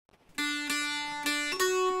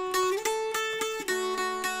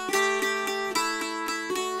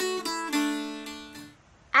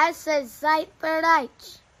Das ist Zeit für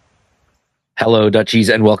Deutsch. Hello, Dutchies,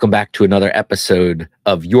 and welcome back to another episode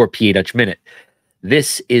of your PA Dutch Minute.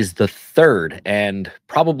 This is the third and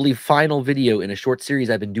probably final video in a short series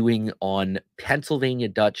I've been doing on Pennsylvania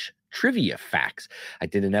Dutch trivia facts. I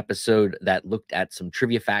did an episode that looked at some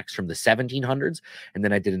trivia facts from the 1700s, and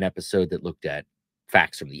then I did an episode that looked at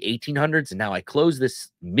facts from the 1800s. And now I close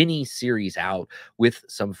this mini series out with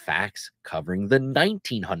some facts covering the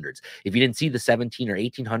 1900s. If you didn't see the 17 or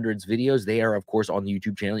 1800s videos, they are, of course, on the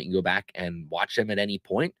YouTube channel. You can go back and watch them at any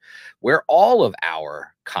point, where all of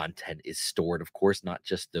our content is stored, of course, not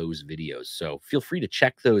just those videos. So feel free to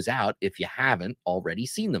check those out if you haven't already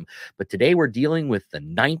seen them. But today we're dealing with the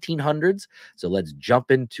 1900s. So let's jump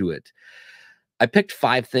into it. I picked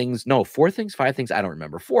four things, five things. I don't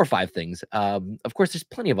remember, 4 or 5 things. Of course, there's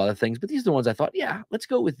plenty of other things, but these are the ones I thought, yeah, let's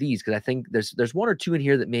go with these because I think there's one or two in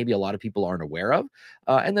here that maybe a lot of people aren't aware of,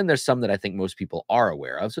 and then there's some that I think most people are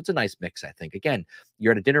aware of. So it's a nice mix, I think. Again,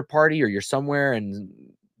 you're at a dinner party or you're somewhere and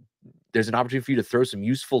there's an opportunity for you to throw some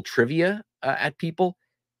useful trivia at people,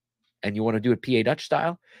 and you want to do it PA Dutch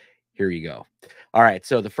style. Here you go. All right.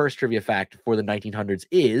 So the first trivia fact for the 1900s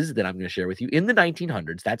is that I'm going to share with you. In the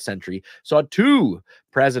 1900s, that century saw 2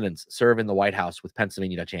 presidents serve in the White House with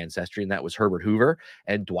Pennsylvania Dutch ancestry, and that was Herbert Hoover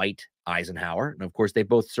and Dwight Eisenhower. And of course, they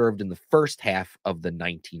both served in the first half of the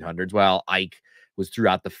 1900s. Well, Ike was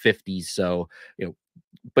throughout the 50s, so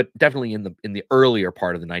but definitely in the earlier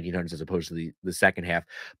part of the 1900s as opposed to the second half.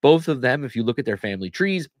 Both of them, if you look at their family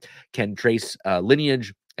trees, can trace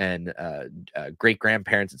lineage and great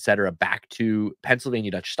grandparents, etc., back to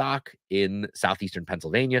Pennsylvania Dutch stock in southeastern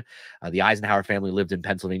Pennsylvania. The Eisenhower family lived in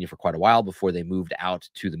Pennsylvania for quite a while before they moved out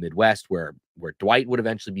to the Midwest, where Dwight would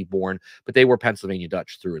eventually be born, but they were Pennsylvania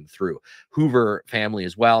Dutch through and through. Hoover family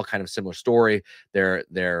as well, kind of similar story.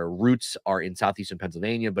 Their roots are in southeastern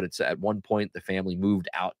Pennsylvania, but it's at one point the family moved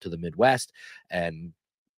out to the Midwest, and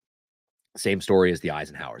same story as the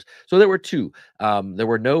Eisenhowers. So there were 2. There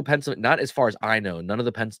were no Pennsylvania, not as far as I know, none of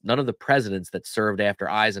the presidents that served after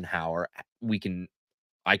Eisenhower.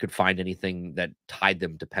 I could find anything that tied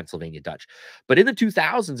them to Pennsylvania Dutch. But in the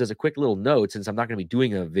 2000s, as a quick little note, since I'm not going to be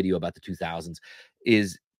doing a video about the 2000s,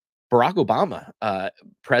 is Barack Obama,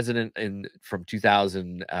 president from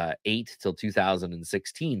 2008 till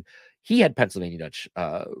 2016. He had Pennsylvania Dutch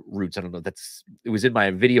roots. I don't know. It was in my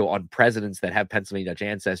video on presidents that have Pennsylvania Dutch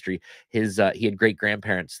ancestry. He had great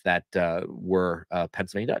grandparents that were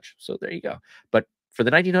Pennsylvania Dutch. So there you go. But for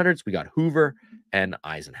the 1900s, we got Hoover and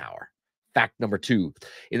Eisenhower. Fact number 2.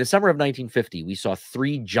 In the summer of 1950, we saw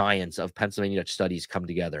 3 giants of Pennsylvania Dutch studies come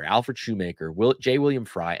together: Alfred Shoemaker, J. William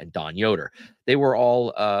Fry, and Don Yoder. They were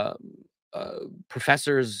all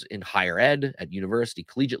professors in higher ed at university,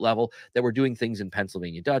 collegiate level, that were doing things in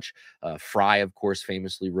Pennsylvania Dutch. Fry, of course,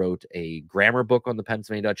 famously wrote a grammar book on the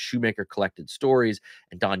Pennsylvania Dutch. Shoemaker collected stories,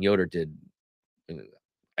 and Don Yoder did.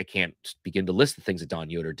 I can't begin to list the things that Don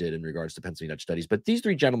Yoder did in regards to Pennsylvania Dutch studies, but these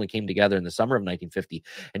 3 gentlemen came together in the summer of 1950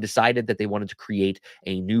 and decided that they wanted to create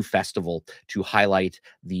a new festival to highlight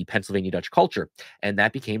the Pennsylvania Dutch culture. And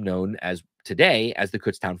that became known as today as the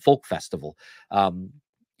Kutztown Folk Festival.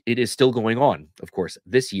 It is still going on, of course.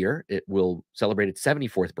 This year, it will celebrate its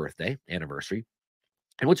 74th birthday anniversary.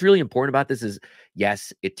 And what's really important about this is,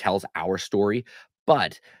 yes, it tells our story,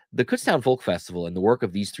 but the Kutztown Folk Festival and the work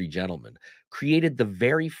of these 3 gentlemen created the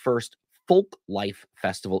very first folk life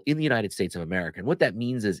festival in the United States of America. And what that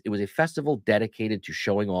means is it was a festival dedicated to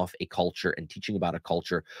showing off a culture and teaching about a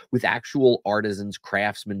culture with actual artisans,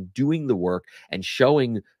 craftsmen doing the work and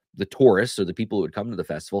showing the tourists or the people who would come to the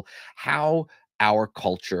festival how our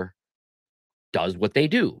culture does what they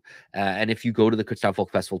do. And if you go to the Kutztown Folk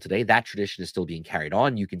Festival today, that tradition is still being carried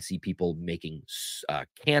on. You can see people making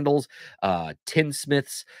candles,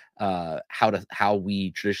 tinsmiths, how we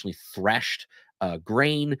traditionally threshed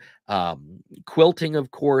grain, quilting, of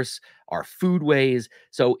course, our foodways.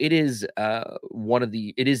 So it is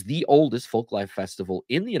it is the oldest folk life festival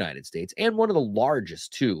in the United States and one of the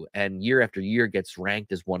largest too. And year after year gets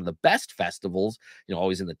ranked as one of the best festivals,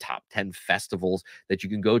 always in the top 10 festivals that you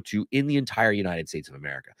can go to in the entire United States of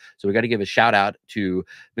America. So we got to give a shout out to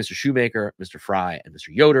Mr. Shoemaker, Mr. Fry, and Mr.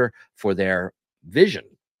 Yoder for their vision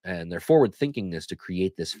and their forward thinkingness to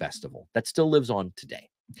create this festival that still lives on today.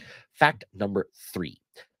 Fact number 3.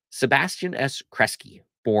 Sebastian S. Kresge,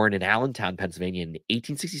 born in Allentown, Pennsylvania in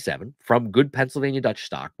 1867, from good Pennsylvania Dutch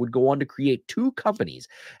stock, would go on to create 2 companies.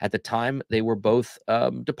 At the time, they were both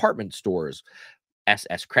department stores.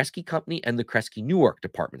 S.S. Kresge Company and the Kresge Newark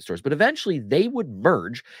department stores. But eventually they would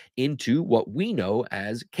merge into what we know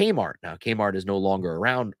as Kmart. Now, Kmart is no longer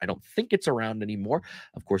around. I don't think it's around anymore.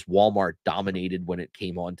 Of course, Walmart dominated when it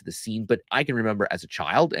came onto the scene. But I can remember as a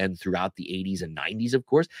child and throughout the 80s and 90s, of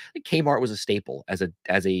course, Kmart was a staple as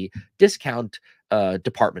a discount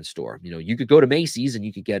department store. You know, you could go to Macy's and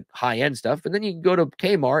you could get high-end stuff, and then you could go to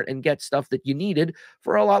Kmart and get stuff that you needed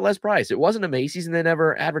for a lot less price. It wasn't a Macy's, and they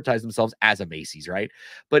never advertised themselves as a Macy's, right?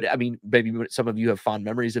 But I mean, maybe some of you have fond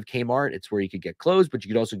memories of Kmart. It's where you could get clothes, but you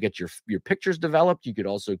could also get your pictures developed. You could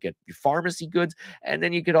also get your pharmacy goods, and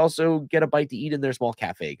then you could also get a bite to eat in their small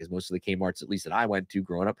cafe, because most of the Kmarts, at least that I went to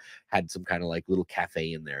growing up, had some kind of like little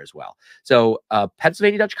cafe in there as well. So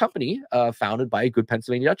Pennsylvania Dutch Company, founded by a good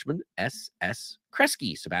Pennsylvania Dutchman, S.S.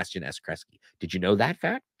 Kresge, Sebastian S. Kresge. Did you know that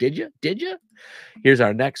fact? Did you? Did you? Here's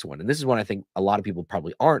our next one. And this is one I think a lot of people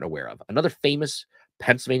probably aren't aware of. Another famous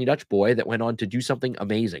Pennsylvania Dutch boy that went on to do something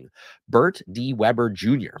amazing. Bert D. Weber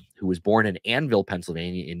Jr., who was born in Annville,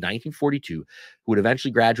 Pennsylvania in 1942, who would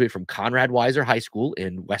eventually graduate from Conrad Weiser High School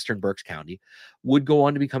in Western Berks County, would go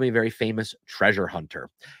on to become a very famous treasure hunter.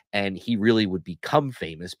 And he really would become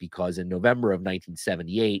famous because in November of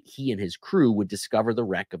 1978, he and his crew would discover the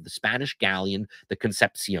wreck of the Spanish galleon, the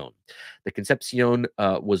Concepcion. The Concepcion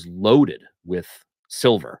was loaded with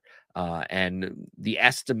silver. And the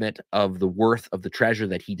estimate of the worth of the treasure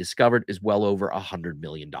that he discovered is well over $100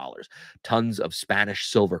 million. Tons of Spanish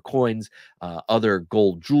silver coins, other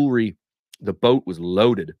gold jewelry. The boat was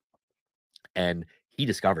loaded, and he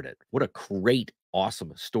discovered it. What a great,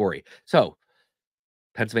 awesome story. So,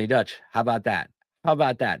 Pennsylvania Dutch, how about that? How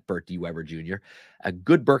about that, Bert D. Weber Jr.? A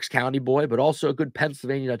good Berks County boy, but also a good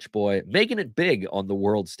Pennsylvania Dutch boy, making it big on the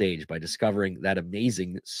world stage by discovering that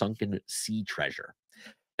amazing sunken sea treasure.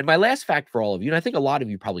 And my last fact for all of you, and I think a lot of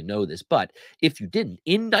you probably know this, but if you didn't,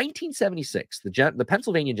 in 1976, the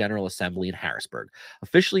Pennsylvania General Assembly in Harrisburg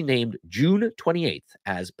officially named June 28th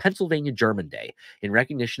as Pennsylvania German Day in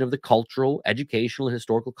recognition of the cultural, educational, and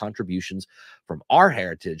historical contributions from our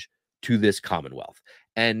heritage to this Commonwealth.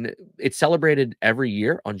 And it's celebrated every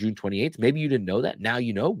year on June 28th. Maybe you didn't know that. Now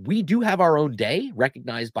you know. We do have our own day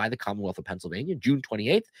recognized by the Commonwealth of Pennsylvania, June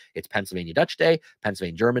 28th. It's Pennsylvania Dutch Day,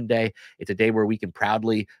 Pennsylvania German Day. It's a day where we can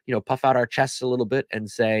proudly, puff out our chests a little bit and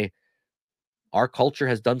say, our culture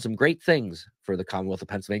has done some great things for the Commonwealth of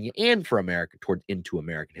Pennsylvania and for America into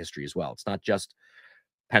American history as well. It's not just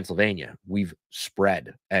Pennsylvania. We've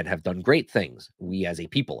spread and have done great things. We as a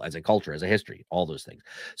people, as a culture, as a history, all those things.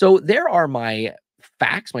 So there are my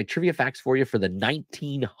facts, my trivia facts for you for the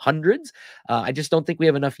 1900s. I just don't think we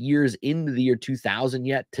have enough years into the year 2000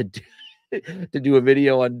 yet to do a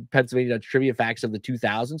video on Pennsylvania Dutch trivia facts of the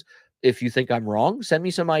 2000s. If you think I'm wrong, send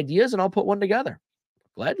me some ideas and I'll put one together.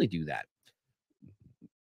 Gladly do that.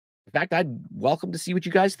 In fact, I'd welcome to see what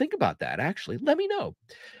you guys think about that. Actually, let me know.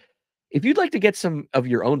 If you'd like to get some of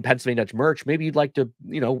your own Pennsylvania Dutch merch, maybe you'd like to,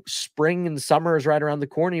 spring and summer is right around the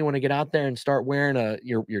corner. You want to get out there and start wearing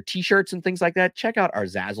your t-shirts and things like that. Check out our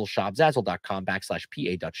Zazzle shop,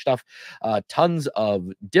 zazzle.com/PA Dutch stuff. Tons of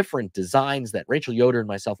different designs that Rachel Yoder and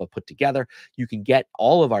myself have put together. You can get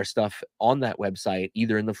all of our stuff on that website,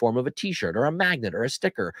 either in the form of a t-shirt or a magnet or a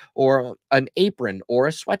sticker or an apron or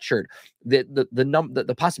a sweatshirt.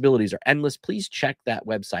 The possibilities are endless. Please check that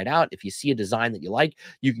website out. If you see a design that you like,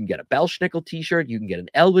 you can get a Belschnickel t-shirt. You can get an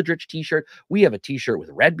Eldridge t-shirt. We have a t-shirt with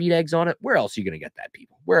red beet eggs on it. Where else are you going to get that,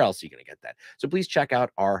 people? Where else are you going to get that? So please check out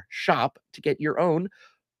our shop to get your own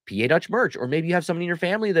PA Dutch merch. Or maybe you have someone in your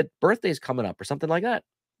family that birthday's coming up or something like that.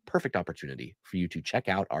 Perfect opportunity for you to check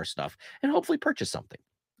out our stuff and hopefully purchase something.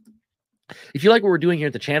 If you like what we're doing here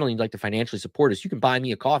at the channel and you'd like to financially support us, you can buy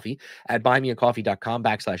me a coffee at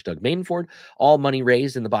buymeacoffee.com/Doug Mainford. All money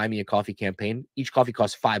raised in the Buy Me a Coffee campaign. Each coffee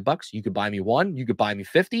costs $5. You could buy me one. You could buy me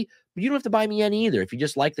 50. But you don't have to buy me any either. If you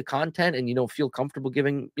just like the content and you don't feel comfortable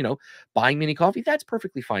buying me any coffee, that's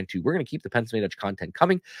perfectly fine too. We're going to keep the Pennsylvania Dutch content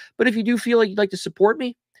coming. But if you do feel like you'd like to support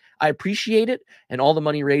me, I appreciate it. And all the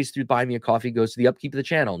money raised through Buy Me a Coffee goes to the upkeep of the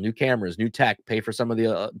channel, new cameras, new tech, pay for some of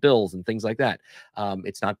the bills and things like that.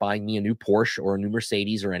 It's not buying me a new Porsche or a new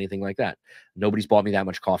Mercedes or anything like that. Nobody's bought me that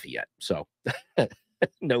much coffee yet. So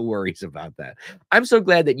no worries about that. I'm so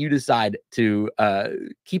glad that you decide to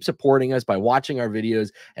keep supporting us by watching our videos,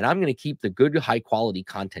 and I'm going to keep the good, high-quality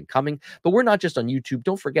content coming. But we're not just on YouTube.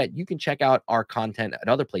 Don't forget, you can check out our content at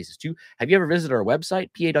other places too. Have you ever visited our website,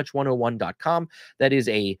 padutch101.com? That is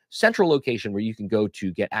a central location where you can go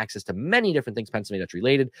to get access to many different things Pennsylvania Dutch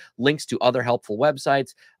related, links to other helpful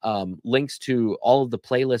websites, links to all of the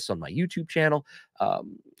playlists on my YouTube channel,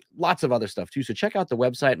 lots of other stuff too. So check out the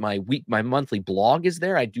website. My monthly blog is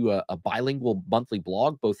there. I do a bilingual monthly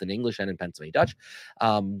blog, both in English and in Pennsylvania Dutch.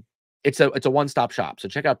 It's a one-stop shop. So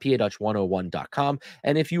check out padutch101.com.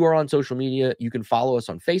 And if you are on social media, you can follow us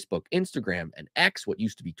on Facebook, Instagram, and X, what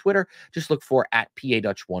used to be Twitter. Just look for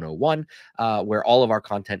 @padutch101, where all of our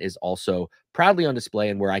content is also proudly on display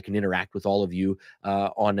and where I can interact with all of you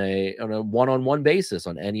on a one-on-one basis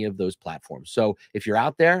on any of those platforms. So if you're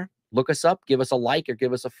out there, look us up, give us a like, or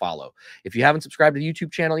give us a follow. If you haven't subscribed to the YouTube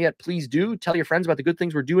channel yet, please do. Tell your friends about the good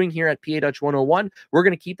things we're doing here at PA Dutch 101. We're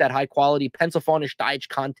going to keep that high-quality Pennsylvanisch Deutsch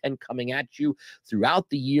content coming at you throughout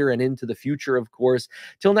the year and into the future, of course.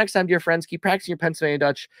 Till next time, dear friends, keep practicing your Pennsylvania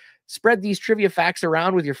Dutch. Spread these trivia facts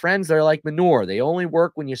around with your friends. They're like manure. They only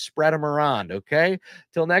work when you spread them around, okay?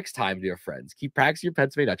 Till next time, dear friends, keep practicing your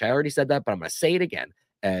Pennsylvania Dutch. I already said that, but I'm going to say it again.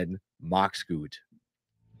 And mach's gut.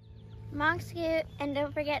 Mach's gut, and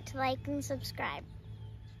don't forget to like and subscribe.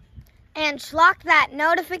 And schlock that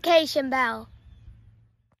notification bell.